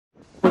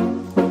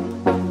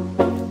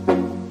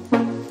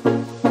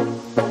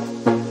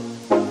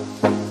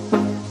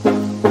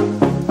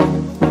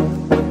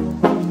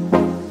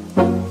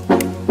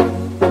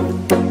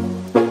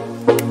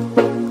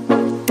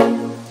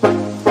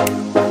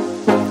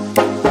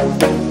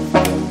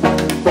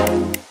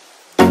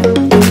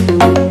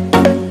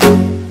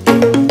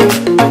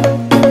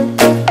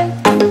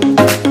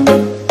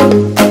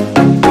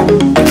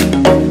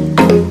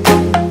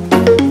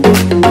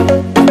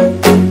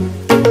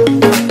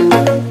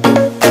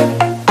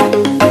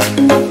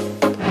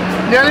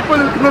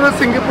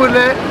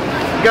സിംഗപ്പൂരിലെ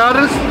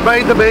gardens by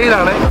the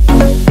ബേയിലാണ്.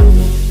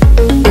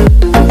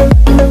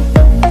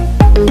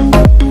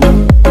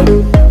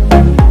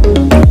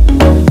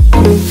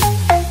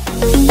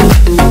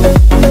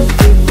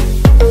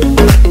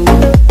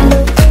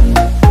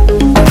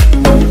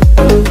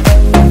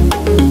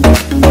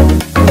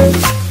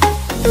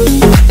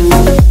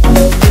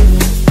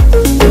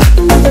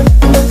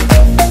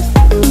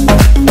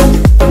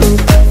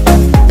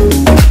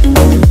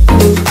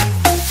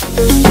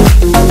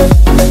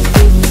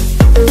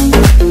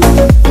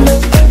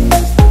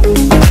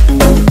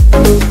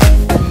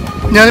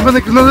 ഞാനിപ്പോൾ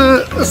നിൽക്കുന്നത്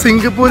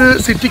Singapore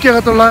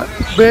സിറ്റിക്കകത്തുള്ള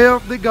bay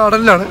of the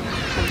ഗാർഡനിലാണ്.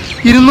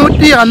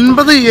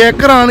 250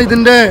 ഏക്കറാണ്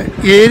ഇതിൻ്റെ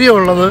ഏരിയ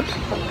ഉള്ളത്.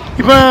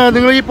 ഇപ്പോൾ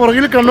നിങ്ങൾ ഈ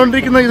പുറകിൽ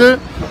കണ്ടുകൊണ്ടിരിക്കുന്ന ഇത്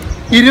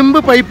ഇരുമ്പ്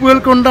പൈപ്പുകൾ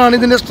കൊണ്ടാണ്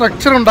ഇതിൻ്റെ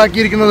സ്ട്രക്ചർ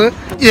ഉണ്ടാക്കിയിരിക്കുന്നത്.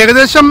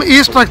 ഏകദേശം ഈ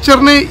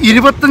സ്ട്രക്ചറിന്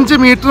 25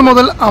 മീറ്റർ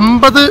മുതൽ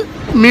 50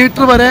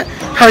 മീറ്റർ വരെ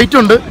ഹൈറ്റ്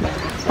ഉണ്ട്.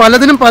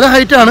 പലതിനും പല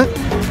ഹൈറ്റാണ്.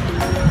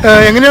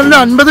 എങ്ങനെയാണെങ്കിലും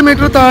 50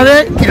 മീറ്റർ താഴെ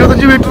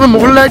 25 മീറ്റർ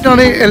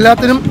മുകളിലായിട്ടാണ്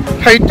എല്ലാത്തിനും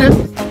ഹൈറ്റ്.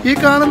 ഈ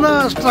കാണുന്ന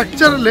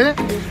സ്ട്രക്ചറിൽ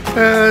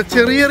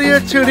ചെറിയ ചെറിയ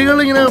ചെടികൾ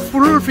ഇങ്ങനെ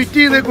ഫുൾ ഫിറ്റ്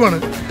ചെയ്തേക്കുവാണ്.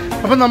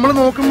 അപ്പം നമ്മൾ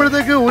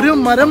നോക്കുമ്പോഴത്തേക്ക് ഒരു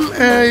മരം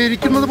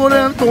ഇരിക്കുന്നത്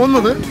പോലെയാണ്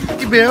തോന്നുന്നത്.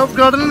 ഈ ബേ ഓഫ്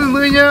ഗാർഡനിൽ നിന്ന്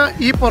കഴിഞ്ഞാൽ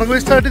ഈ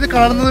പുറകുവശത്തായിട്ട് ഇത്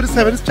കാണുന്നത് ഒരു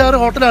 7 സ്റ്റാർ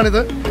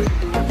ഹോട്ടലാണിത്.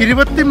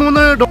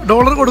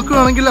 $23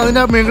 കൊടുക്കുകയാണെങ്കിൽ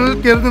അതിൻ്റെ മുകളിൽ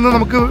കയറി നിന്ന്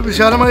നമുക്ക്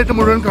വിശാലമായിട്ട്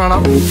മുഴുവൻ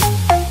കാണാം.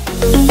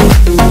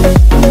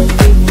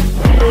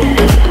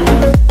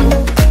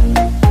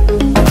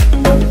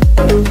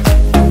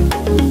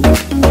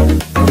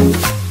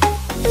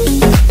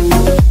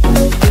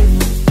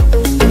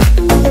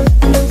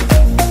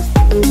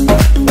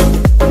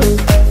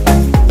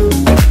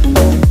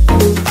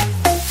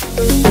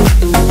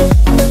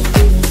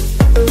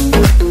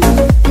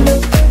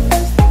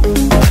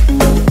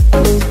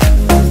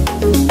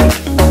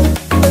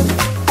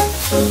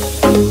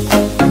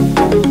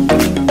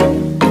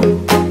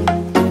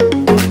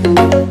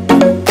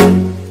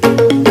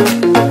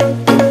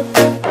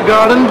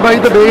 ഗാർഡൻ ബൈ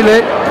ദ ബേയിലെ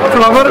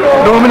ഫ്ലവർ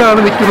ഡോമിലാണ്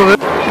നിൽക്കുന്നത്.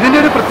 ഇതിൻ്റെ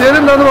ഒരു പ്രത്യേകത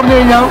എന്താണെന്ന് പറഞ്ഞു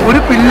കഴിഞ്ഞാൽ ഒരു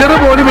പില്ലർ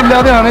പോലും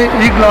ഇല്ലാതെയാണ്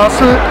ഈ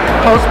ഗ്ലാസ്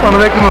ഹൗസ്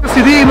പണിതേക്കുന്നത്.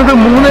 സ്ഥിതി ചെയ്യുന്നത്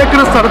 3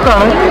 ഏക്കർ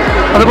സ്ഥലത്താണ്.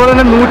 അതുപോലെ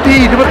തന്നെ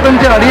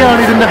 125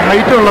 അടിയാണ് ഇതിൻ്റെ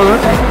ഹൈറ്റ് ഉള്ളത്.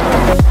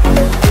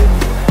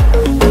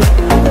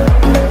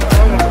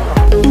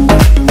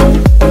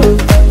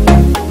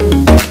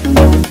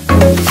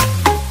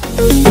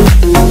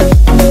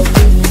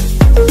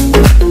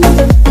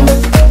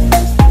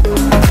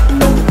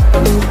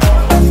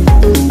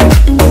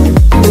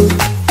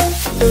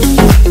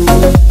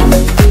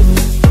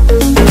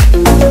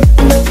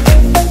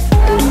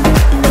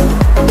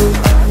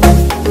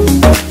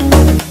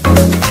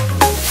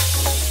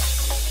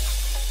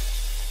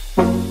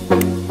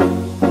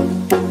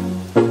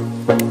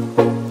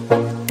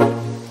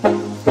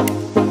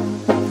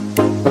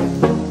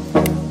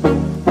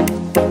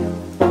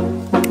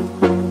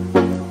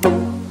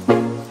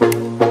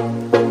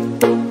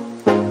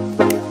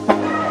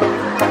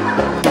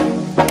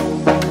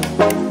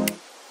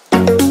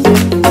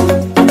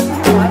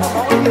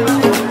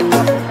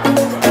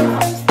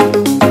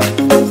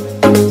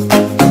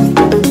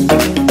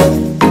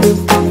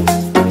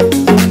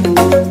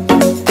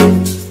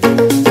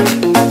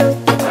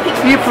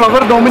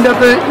 ഫ്ലവർ ഡോമിൻ്റെ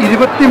അകത്ത്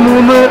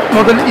 23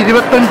 മുതൽ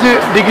 25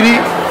 ഡിഗ്രി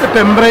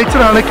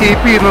ടെമ്പറേച്ചറാണ്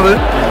കീപ്പ് ചെയ്യുന്നത്.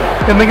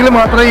 എന്നെങ്കിൽ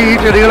മാത്രമേ ഈ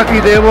ചെടികളൊക്കെ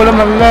ഇതേപോലെ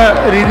നല്ല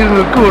രീതിയിൽ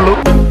നിൽക്കുകയുള്ളൂ.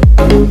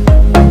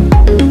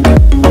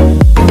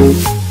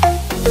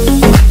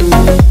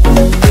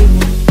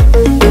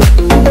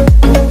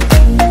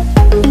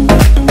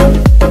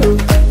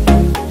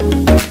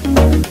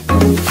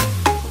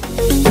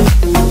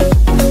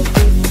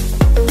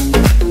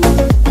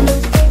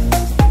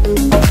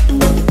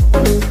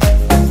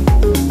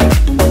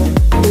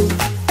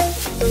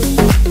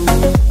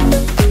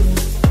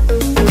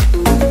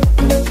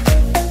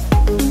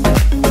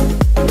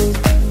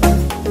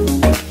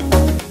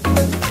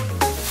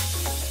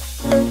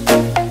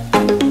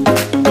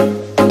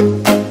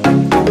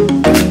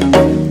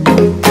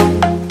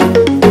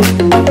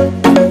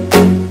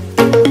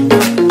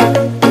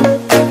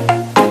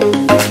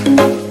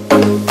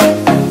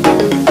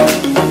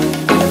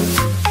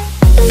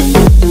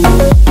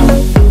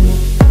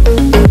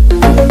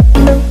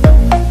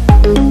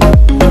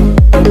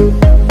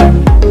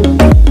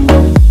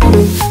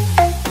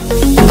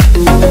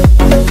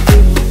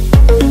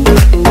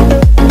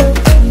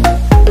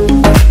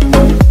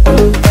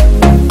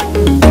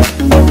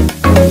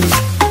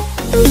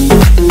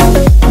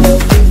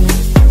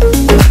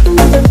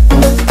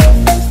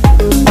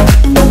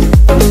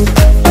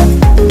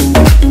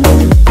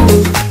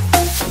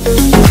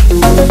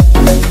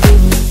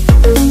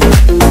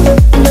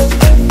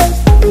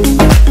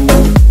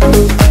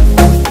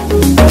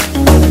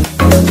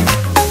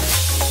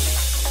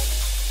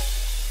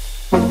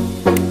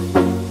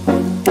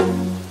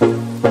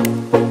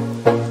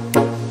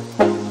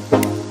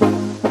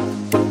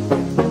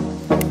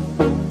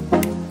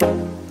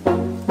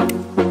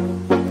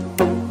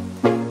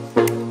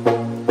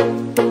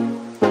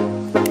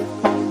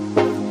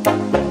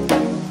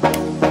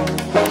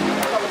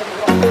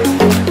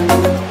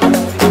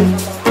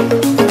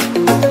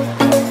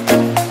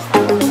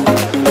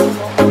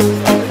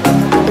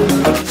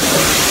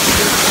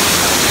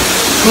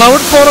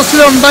 ക്ലൗഡ്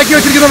ഫോറസ്റ്റിൽ ഉണ്ടാക്കി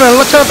വെച്ചിരിക്കുന്ന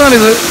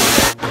വെള്ളച്ചാട്ടമാണിത്.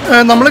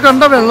 നമ്മൾ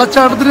കണ്ട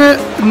വെള്ളച്ചാട്ടത്തിന്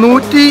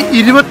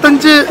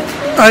 125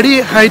 അടി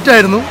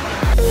ഹൈറ്റായിരുന്നു.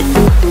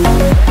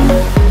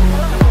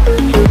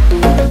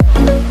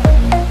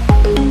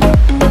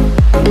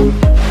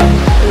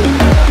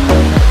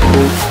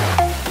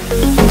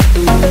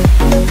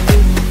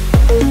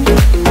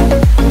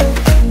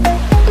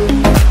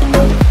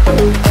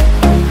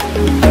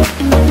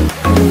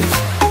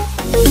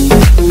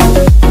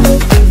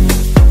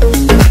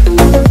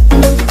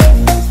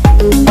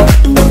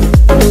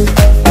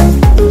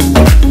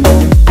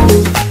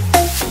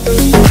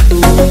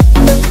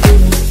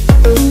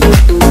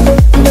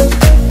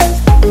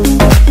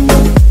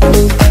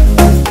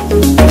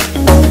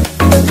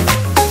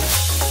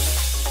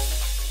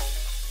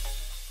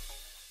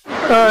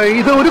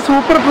 ഇത് ഒരു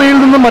സൂപ്പർ ട്രീയിൽ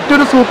നിന്ന്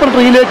മറ്റൊരു സൂപ്പർ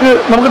ട്രീയിലേക്ക്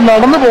നമുക്ക്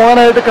നടന്നു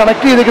പോകാനായിട്ട്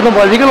കണക്ട് ചെയ്തിരിക്കുന്ന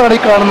വഴികളാണ്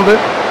ഈ കാണുന്നത്.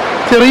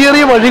 ചെറിയ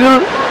ചെറിയ വഴികൾ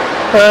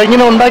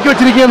ഇങ്ങനെ ഉണ്ടാക്കി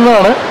വച്ചിരിക്കുക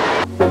എന്നതാണ്.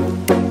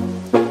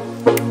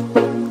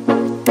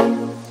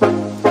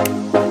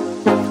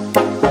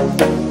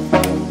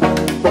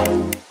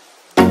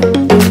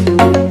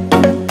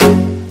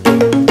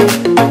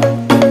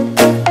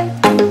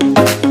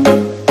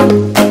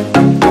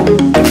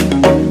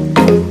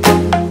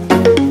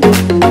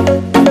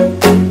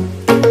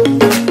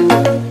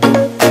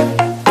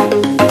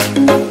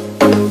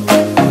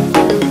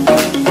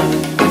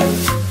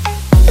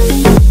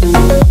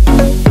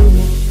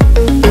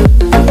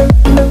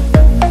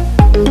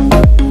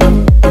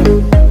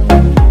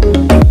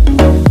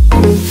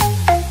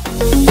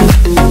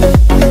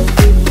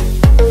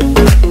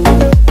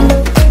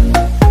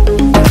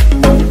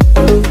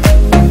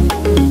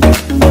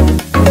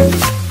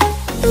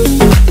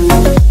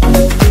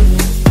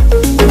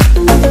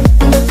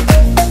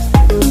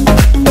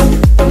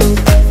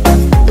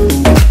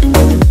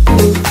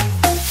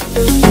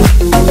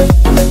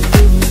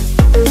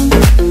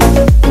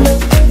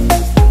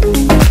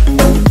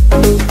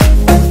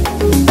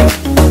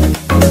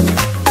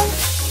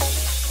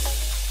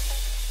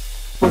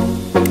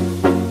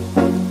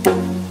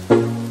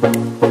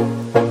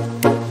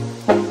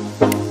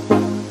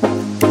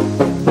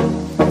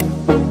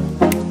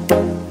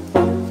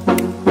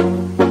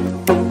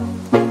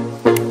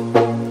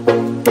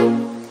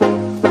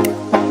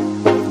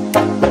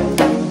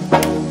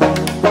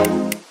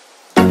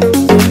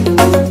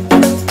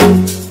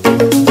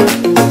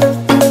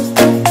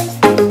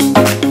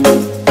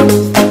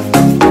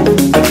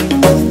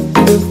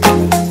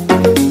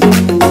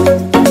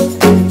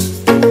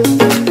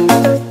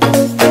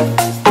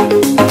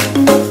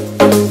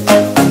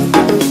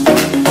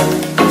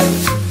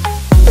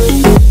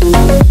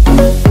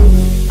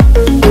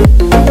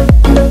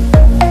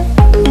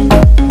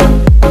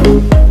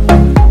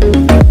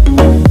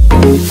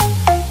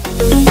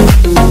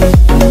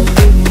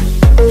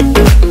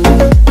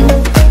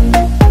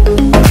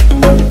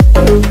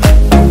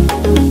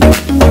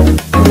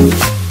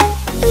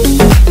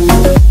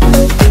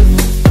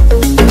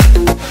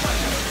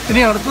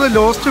 ഇനി അടുത്തത്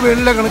ലോസ്റ്റ്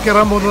വേൾഡിലേക്കാണ്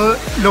കയറാൻ പോകുന്നത്.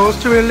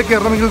 ലോസ്റ്റ് വേൾഡിൽ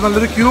കയറണമെങ്കിൽ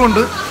നല്ലൊരു ക്യൂ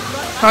ഉണ്ട്.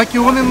 ആ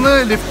ക്യൂ നിന്ന്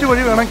ലിഫ്റ്റ്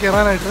വഴി വേണം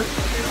കയറാനായിട്ട്.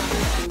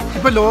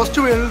 ഇപ്പോൾ ലോസ്റ്റ്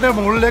വേൾഡിൻ്റെ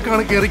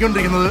മുകളിലേക്കാണ്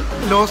കയറിക്കൊണ്ടിരിക്കുന്നത്.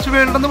 ലോസ്റ്റ്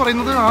വേൾഡ് എന്ന്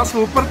പറയുന്നത് ആ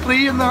സൂപ്പർ ട്രീ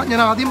എന്ന്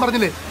ഞാൻ ആദ്യം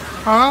പറഞ്ഞില്ലേ,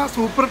 ആ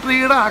സൂപ്പർ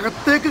ട്രീയുടെ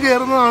അകത്തേക്ക്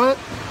കയറുന്നതാണ്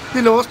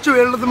ഈ ലോസ്റ്റ്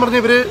വേൾഡ് എന്ന്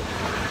പറഞ്ഞ് ഇവർ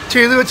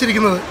ചെയ്തു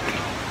വെച്ചിരിക്കുന്നത്.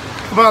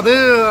 അപ്പോൾ അത്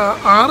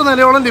 6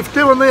 നിലയോളം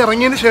ലിഫ്റ്റ് വന്ന്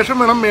ഇറങ്ങിയതിന് ശേഷം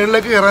വേണം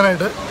മുകളിലേക്ക്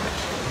കയറാനായിട്ട്.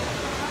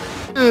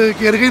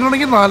 കയറി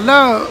കഴിഞ്ഞിട്ടുണ്ടെങ്കിൽ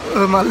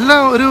നല്ല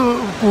ഒരു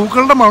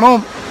പൂക്കളുടെ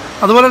മണവും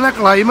അതുപോലെ തന്നെ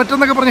ക്ലൈമറ്റ്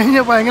എന്നൊക്കെ പറഞ്ഞു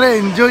കഴിഞ്ഞാൽ ഭയങ്കര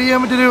എൻജോയ് ചെയ്യാൻ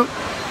പറ്റിയൊരു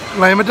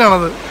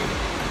ക്ലൈമറ്റാണത്.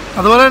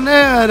 അതുപോലെ തന്നെ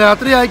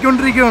രാത്രി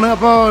ആയിക്കൊണ്ടിരിക്കുകയാണ്.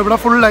 അപ്പോൾ ഇവിടെ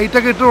ഫുൾ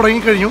ലൈറ്റൊക്കെ ഇട്ട്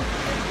തുടങ്ങിക്കഴിഞ്ഞു.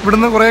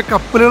 ഇവിടുന്ന് കുറേ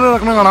കപ്പലുകൾ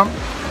കിടക്കണം കാണാം.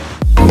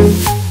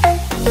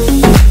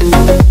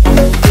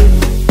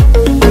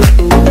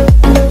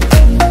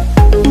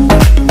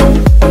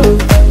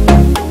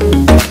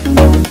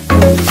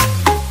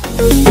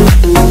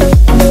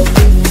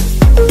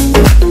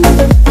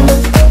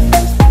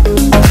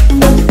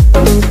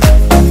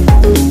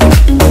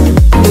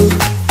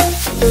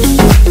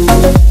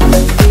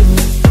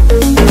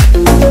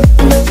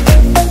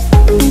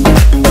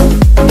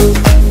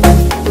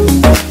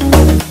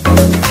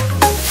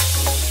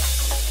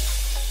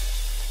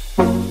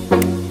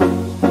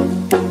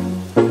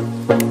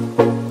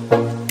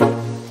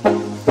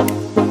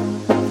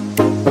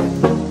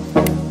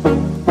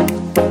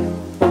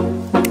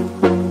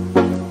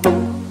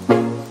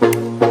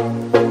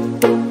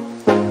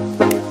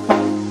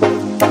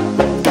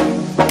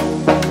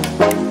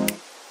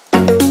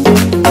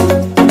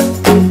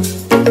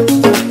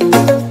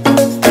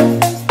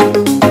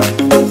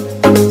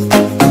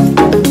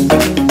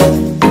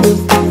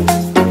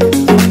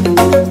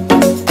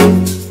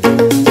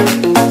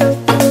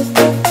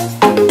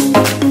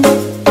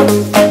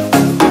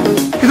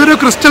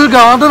 ക്രിസ്റ്റൽ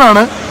ഗാർഡൻ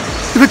ആണ്.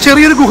 ഇത്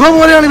ചെറിയൊരു ഗുഹ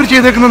പോലെയാണ് ഇവർ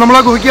ചെയ്തേക്കുന്നത്. നമ്മൾ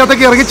ആ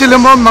ഗുഹയ്ക്കകത്തേക്ക് ഇറങ്ങി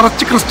ചെല്ലുമ്പോൾ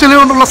നിറച്ച് ക്രിസ്റ്റൽ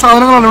കൊണ്ടുള്ള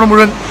സാധനങ്ങളാണ് ഇവിടെ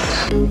മുഴുവൻ.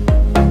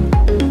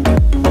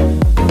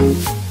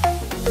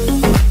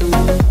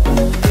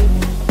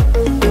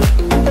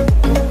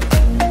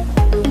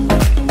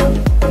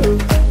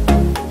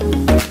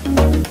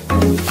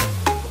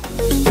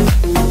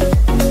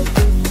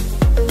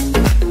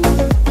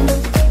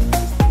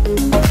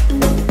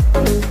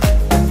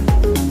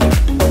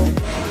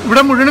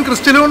 ഇവിടെ മുഴുവൻ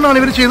ക്രിസ്റ്റൽ കൊണ്ടാണ്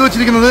ഇവർ ചെയ്തു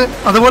വെച്ചിരിക്കുന്നത്.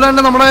 അതുപോലെ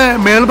തന്നെ നമ്മുടെ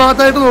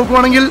മേൽഭാഗത്തായിട്ട്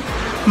നോക്കുവാണെങ്കിൽ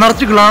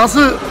നിറച്ച്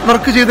ഗ്ലാസ്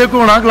വർക്ക്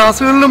ചെയ്തേക്കുവാണ്. ആ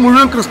ഗ്ലാസ്സുകളിൽ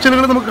മുഴുവൻ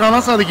ക്രിസ്റ്റലുകൾ നമുക്ക്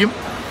കാണാൻ സാധിക്കും.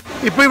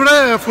 ഇപ്പോൾ ഇവിടെ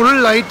ഫുൾ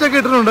ലൈറ്റൊക്കെ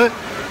ഇട്ടിട്ടുണ്ട്.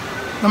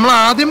 നമ്മൾ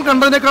ആദ്യം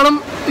കണ്ടതിനേക്കാളും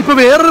ഇപ്പോൾ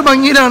വേറൊരു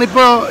ഭംഗിയിലാണ്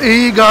ഇപ്പോൾ ഈ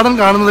ഗാർഡൻ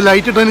കാണുന്നത്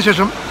ലൈറ്റ് ഇട്ടതിന്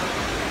ശേഷം.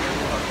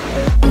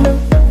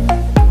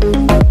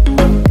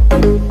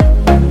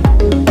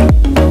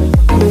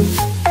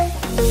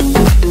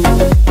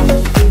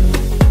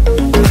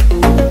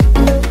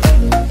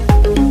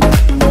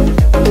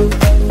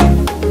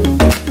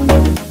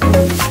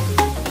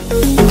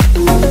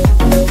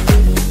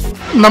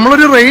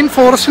 നമ്മളൊരു റെയിൻ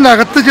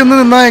ഫോറസ്റ്റിനകത്ത് ചെന്ന്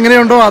നിന്നാൽ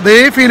എങ്ങനെയുണ്ടോ അതേ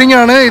ഫീലിംഗ്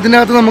ആണ്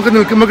ഇതിനകത്ത് നമുക്ക്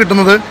നിൽക്കുമ്പോൾ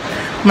കിട്ടുന്നത്.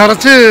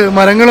 നിറച്ച്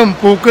മരങ്ങളും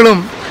പൂക്കളും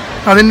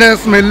അതിൻ്റെ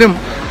സ്മെല്ലും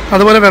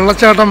അതുപോലെ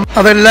വെള്ളച്ചാട്ടം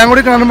അതെല്ലാം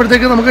കൂടി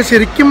കാണുമ്പോഴത്തേക്ക് നമുക്ക്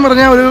ശരിക്കും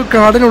പറഞ്ഞാൽ ഒരു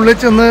കാടിനുള്ളിൽ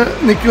ചെന്ന്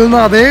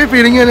നിൽക്കുന്ന അതേ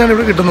ഫീലിംഗ് തന്നെയാണ്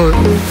ഇവിടെ കിട്ടുന്നത്.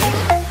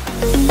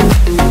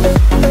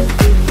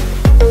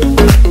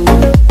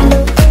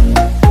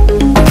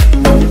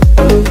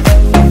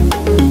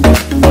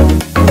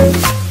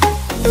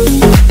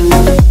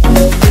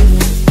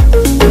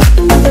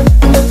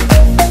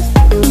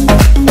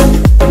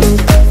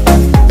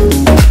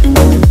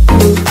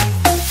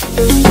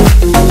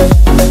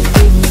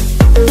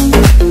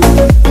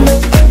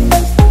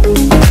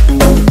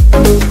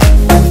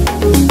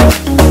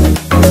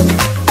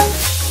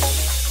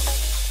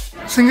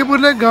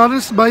 സിംഗപ്പൂരിലെ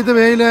ഗാർഡൻസ് ബൈ ദ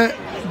വേയിലെ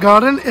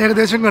ഗാർഡൻ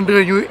ഏകദേശം കണ്ടു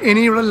കഴിഞ്ഞു.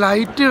 ഇനി ഇവിടെ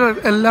ലൈറ്റ്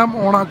എല്ലാം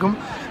ഓണാക്കും.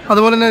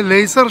 അതുപോലെ തന്നെ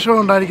ലേസർ ഷോ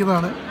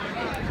ഉണ്ടായിരിക്കുന്നതാണ്.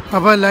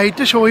 അപ്പോൾ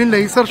ലൈറ്റ് ഷോയും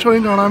ലേസർ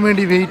ഷോയും കാണാൻ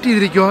വേണ്ടി വെയിറ്റ്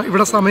ചെയ്തിരിക്കുക.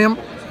 ഇവിടെ സമയം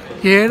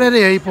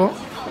 7:30 ഇപ്പോൾ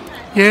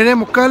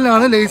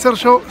 7:45 ലേസർ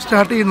ഷോ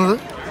സ്റ്റാർട്ട് ചെയ്യുന്നത്.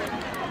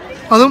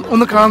 അതും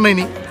ഒന്ന് കാണണം.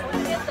 ഇനി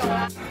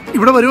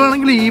ഇവിടെ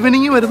വരുവാണെങ്കിൽ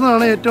ഈവനിങ്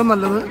വരുന്നതാണ് ഏറ്റവും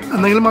നല്ലത്.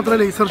 എന്തെങ്കിലും മാത്രമേ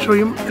ലേസർ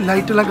ഷോയും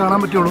ലൈറ്റെല്ലാം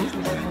കാണാൻ പറ്റുള്ളൂ.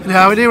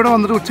 രാവിലെ ഇവിടെ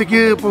വന്നിട്ട്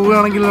ഉച്ചയ്ക്ക്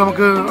പോവുകയാണെങ്കിൽ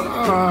നമുക്ക്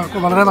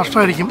വളരെ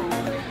നഷ്ടമായിരിക്കും.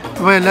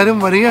 അപ്പോൾ എല്ലാവരും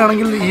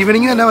വരികയാണെങ്കിൽ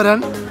ഈവനിങ് തന്നെ വരാൻ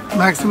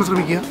മാക്സിമം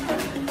ശ്രമിക്കുക.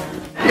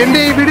 എൻ്റെ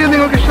ഈ വീഡിയോ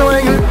നിങ്ങൾക്ക്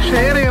ഇഷ്ടമായെങ്കിൽ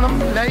ഷെയർ ചെയ്യണം,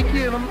 ലൈക്ക്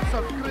ചെയ്യണം,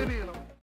 സബ്സ്ക്രൈബ്